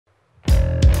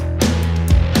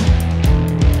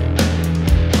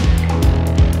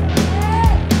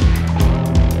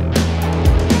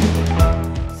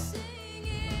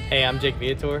I'm Jake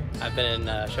Viator. I've been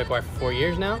in show choir for 4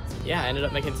 years now. Yeah, I ended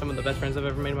up making some of the best friends I've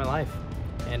ever made in my life,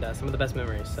 and some of the best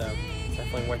memories. So it's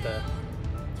definitely worth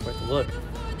a look.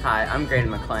 Hi, I'm Graydon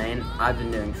McLean. I've been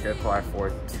doing show choir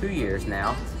for 2 years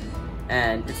now,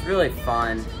 and it's really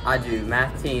fun. I do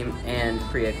math team and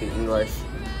pre-AP English,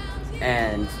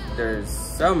 and there's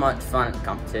so much fun at the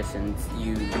competitions.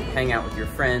 You hang out with your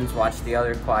friends, watch the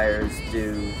other choirs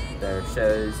do their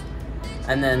shows,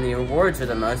 and then the awards are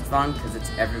the most fun because it's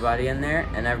everybody in there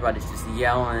and everybody's just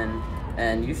yelling,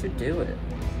 and you should do it.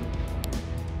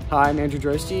 Hi, I'm Andrew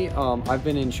Drosty. I've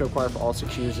been in show choir for all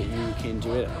 6 years that you can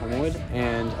do it at Homewood,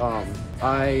 and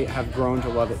I have grown to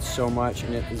love it so much,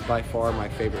 and it is by far my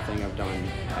favorite thing I've done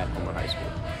at Homewood High School.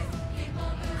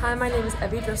 Hi, my name is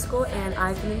Evie Driscoll, and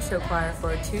I've been in show choir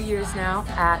for 2 years now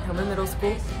at Homewood Middle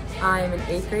School. I am an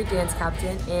 8th grade dance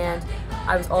captain, and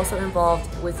I was also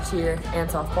involved with cheer and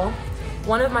softball.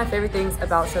 One of my favorite things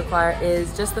about show choir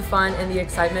is just the fun and the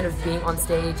excitement of being on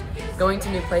stage, going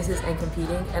to new places and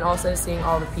competing, and also seeing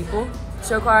all the people.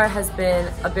 Show choir has been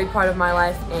a big part of my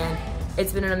life, and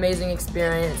it's been an amazing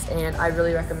experience, and I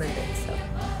really recommend it. So.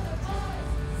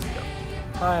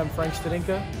 Hi, I'm Frank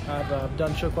Stadinka. I've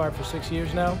done show choir for 6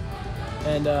 years now,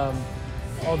 and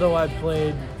although I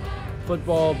played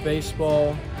football,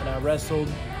 baseball, and I wrestled,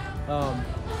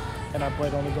 and I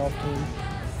played on the golf team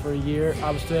for a year,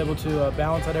 I was still able to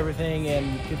balance out everything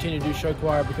and continue to do show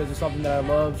choir because it's something that I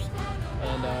love,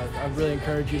 and I really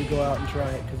encourage you to go out and try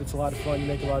it because it's a lot of fun. You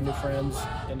make a lot of new friends,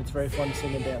 and it's very fun to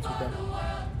sing and dance with them.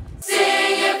 Sing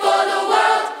it for the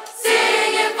world,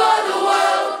 sing it for the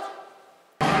world.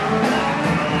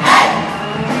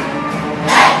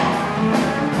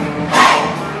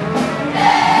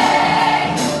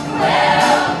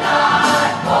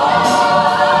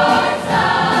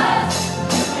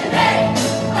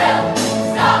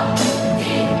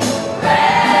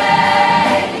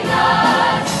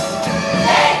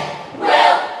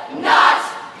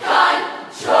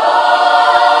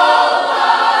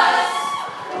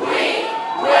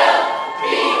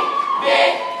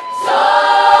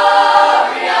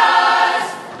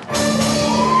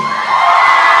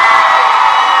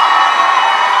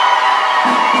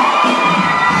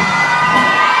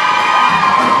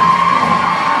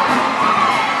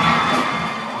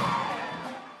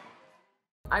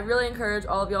 I really encourage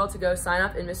all of y'all to go sign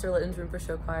up in Mr. Litton's room for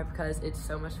show choir because it's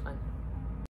so much fun.